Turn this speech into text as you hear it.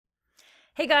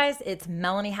Hey guys, it's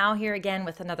Melanie Howe here again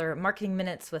with another Marketing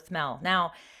Minutes with Mel.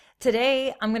 Now,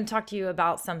 today I'm going to talk to you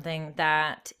about something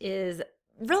that is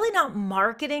really not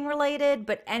marketing related,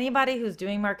 but anybody who's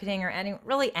doing marketing or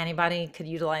really anybody could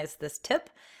utilize this tip.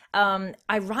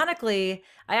 Ironically,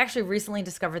 I actually recently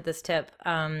discovered this tip,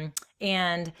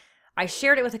 and I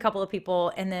shared it with a couple of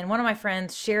people, and then one of my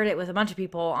friends shared it with a bunch of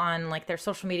people on like their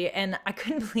social media, and I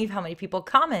couldn't believe how many people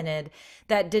commented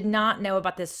that did not know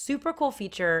about this super cool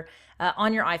feature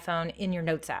on your iPhone in your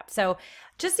Notes app. So,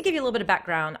 just to give you a little bit of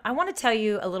background, I want to tell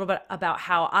you a little bit about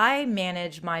how I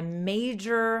manage my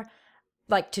major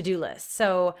like to-do list.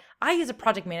 So I use a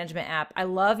project management app. I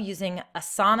love using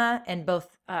Asana and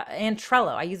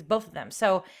Trello. I use both of them.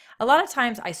 So a lot of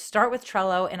times I start with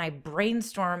Trello and I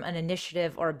brainstorm an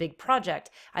initiative or a big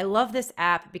project. I love this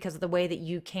app because of the way that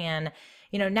you can,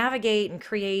 navigate and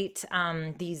create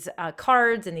these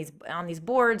cards and these on these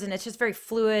boards, and it's just very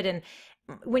fluid. And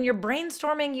when you're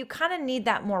brainstorming, you kind of need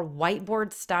that more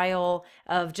whiteboard style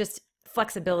of just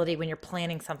flexibility when you're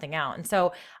planning something out. And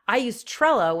so I use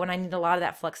Trello when I need a lot of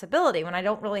that flexibility, when I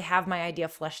don't really have my idea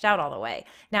fleshed out all the way.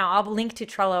 Now, I'll link to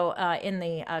Trello in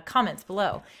the comments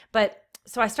below. But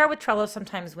so I start with Trello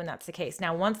sometimes when that's the case.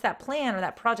 Now, once that plan or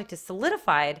that project is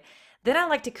solidified, then I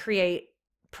like to create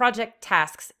project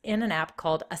tasks in an app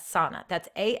called Asana. That's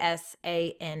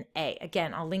Asana.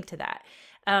 Again, I'll link to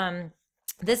that.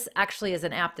 This actually is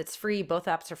an app that's free. Both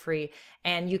apps are free,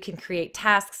 and you can create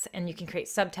tasks and you can create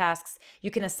subtasks.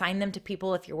 You can assign them to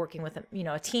people if you're working with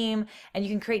a team, and you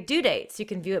can create due dates. You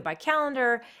can view it by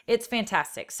calendar. It's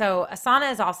fantastic. So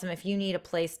Asana is awesome if you need a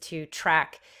place to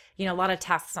track, a lot of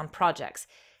tasks on projects.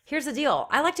 Here's the deal.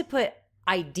 I like to put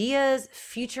ideas,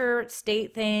 future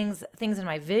state things in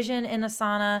my vision in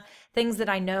Asana, things that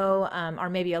I know are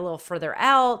maybe a little further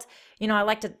out. I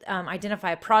like to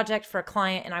identify a project for a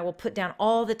client, and I will put down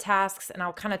all the tasks, and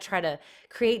I'll kind of try to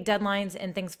create deadlines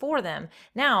and things for them.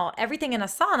 Now, everything in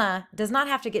Asana does not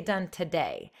have to get done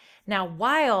today. Now,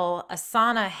 while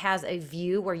Asana has a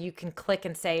view where you can click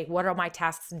and say, what are my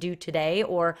tasks due today?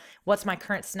 Or what's my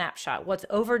current snapshot? What's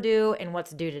overdue and what's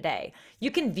due today?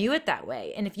 You can view it that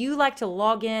way. And if you like to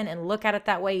log in and look at it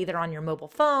that way, either on your mobile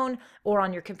phone or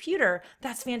on your computer,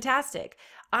 that's fantastic.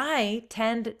 I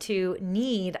tend to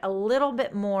need a little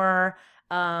bit more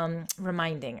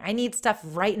reminding. I need stuff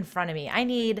right in front of me. I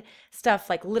need stuff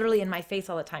like literally in my face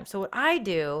all the time. So what I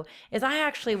do is I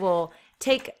actually will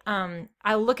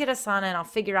I'll look at Asana and I'll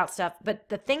figure out stuff, but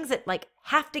the things that like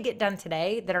have to get done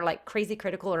today that are like crazy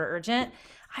critical or urgent,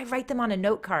 I write them on a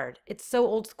note card. It's so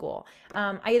old school.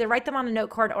 I either write them on a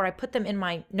note card or I put them in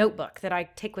my notebook that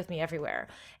I take with me everywhere.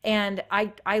 And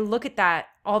I look at that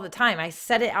all the time. I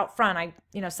set it out front.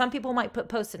 Some people might put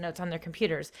Post-it notes on their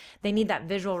computers. They need that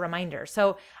visual reminder.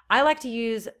 So I like to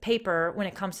use paper when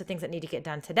it comes to things that need to get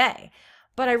done today.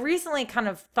 But I recently kind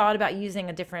of thought about using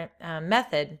a different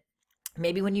method.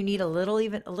 Maybe when you need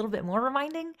even a little bit more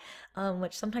reminding,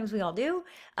 which sometimes we all do.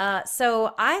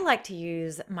 So I like to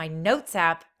use my Notes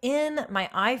app in my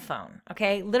iPhone,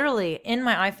 okay? Literally in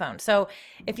my iPhone. So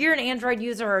if you're an Android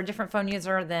user or a different phone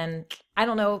user, then I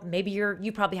don't know, maybe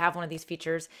you probably have one of these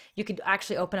features. You could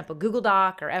actually open up a Google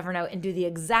Doc or Evernote and do the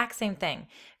exact same thing.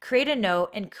 Create a note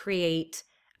and create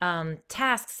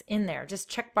tasks in there, just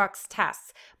checkbox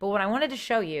tasks. But what I wanted to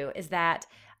show you is that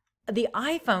the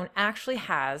iPhone actually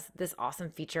has this awesome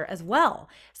feature as well.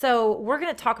 So we're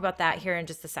going to talk about that here in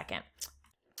just a second.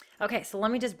 Okay, so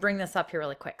let me just bring this up here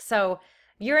really quick. So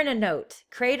you're in a note,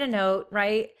 create a note,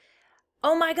 right?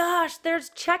 Oh my gosh,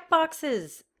 there's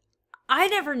checkboxes. I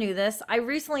never knew this. I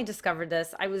recently discovered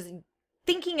this. I was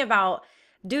thinking about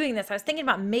doing this. I was thinking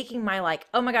about making my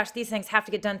oh my gosh, these things have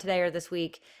to get done today or this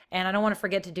week, and I don't want to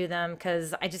forget to do them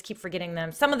because I just keep forgetting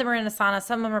them. Some of them are in Asana,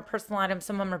 some of them are personal items,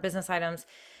 some of them are business items.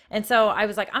 And so I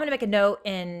was like, I'm gonna make a note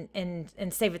and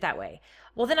save it that way.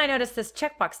 Well, then I noticed this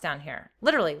checkbox down here,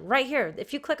 literally right here.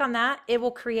 If you click on that, it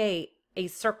will create a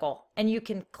circle and you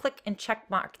can click and check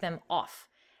mark them off.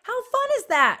 How fun is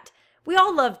that? We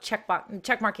all love check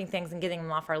marking things and getting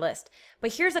them off our list.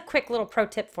 But here's a quick little pro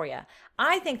tip for you.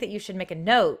 I think that you should make a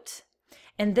note,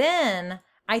 and then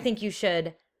I think you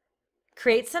should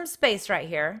create some space right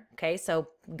here. Okay, so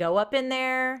go up in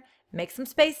there, make some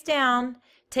space down,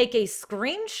 take a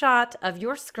screenshot of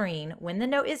your screen when the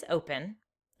note is open,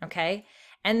 okay?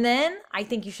 And then I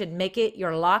think you should make it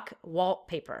your lock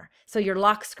wallpaper. So your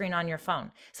lock screen on your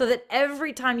phone. So that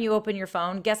every time you open your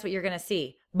phone, guess what you're gonna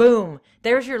see? Boom,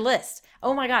 there's your list.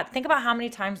 Oh my God, think about how many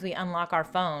times we unlock our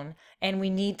phone and we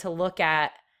need to look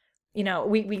at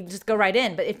we just go right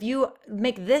in. But if you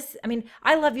make this, I mean,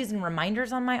 I love using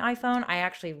reminders on my iPhone. I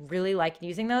actually really like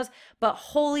using those. But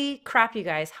holy crap, you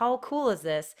guys, how cool is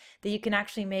this that you can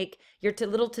actually make your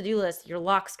little to-do list your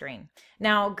lock screen?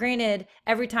 Now, granted,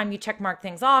 every time you check mark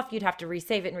things off, you'd have to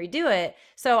resave it and redo it.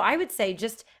 So I would say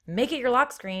just make it your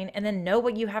lock screen and then know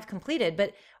what you have completed.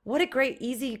 But what a great,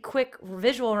 easy, quick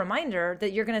visual reminder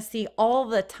that you're going to see all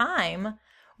the time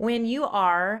when you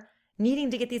are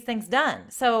needing to get these things done.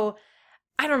 So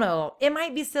I don't know. It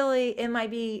might be silly. It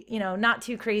might be, not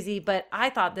too crazy, but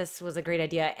I thought this was a great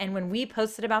idea. And when we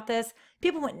posted about this,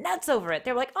 people went nuts over it.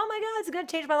 They were like, oh my God, it's going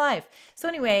to change my life. So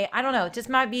anyway, I don't know. It just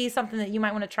might be something that you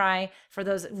might want to try for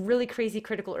those really crazy,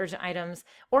 critical, urgent items.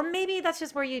 Or maybe that's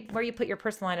just where you put your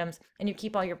personal items and you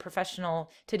keep all your professional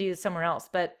to-dos somewhere else.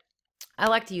 But I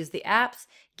like to use the apps,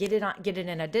 get it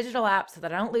in a digital app so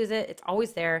that I don't lose it. It's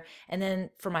always there. And then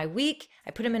for my week,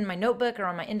 I put them in my notebook or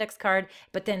on my index card.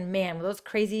 But then, man, with those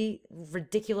crazy,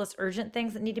 ridiculous, urgent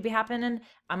things that need to be happening,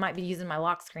 I might be using my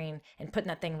lock screen and putting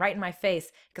that thing right in my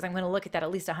face because I'm going to look at that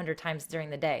at least 100 times during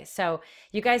the day. So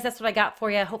you guys, that's what I got for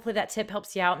you. Hopefully that tip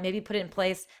helps you out. Maybe put it in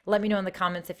place. Let me know in the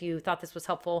comments if you thought this was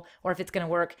helpful or if it's going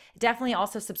to work. Definitely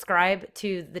also subscribe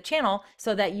to the channel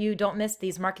so that you don't miss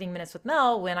these marketing minutes with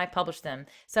Mel when I publish them.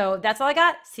 So that's all I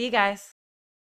got. See you guys.